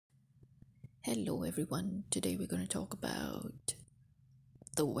Hello everyone, today we're going to talk about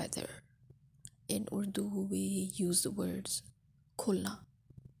the weather. In Urdu, we use the words khulna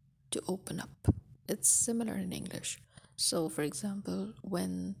to open up. It's similar in English. So, for example,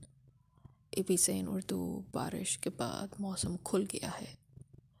 if we say in Urdu, barish ke baad mausam khul gaya hai,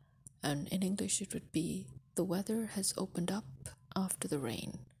 and in English it would be the weather has opened up after the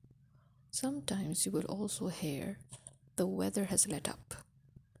rain. Sometimes you will also hear the weather has let up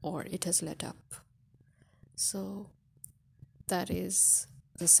or it has let up. So that is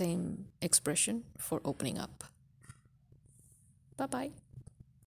the same expression for opening up. Bye bye.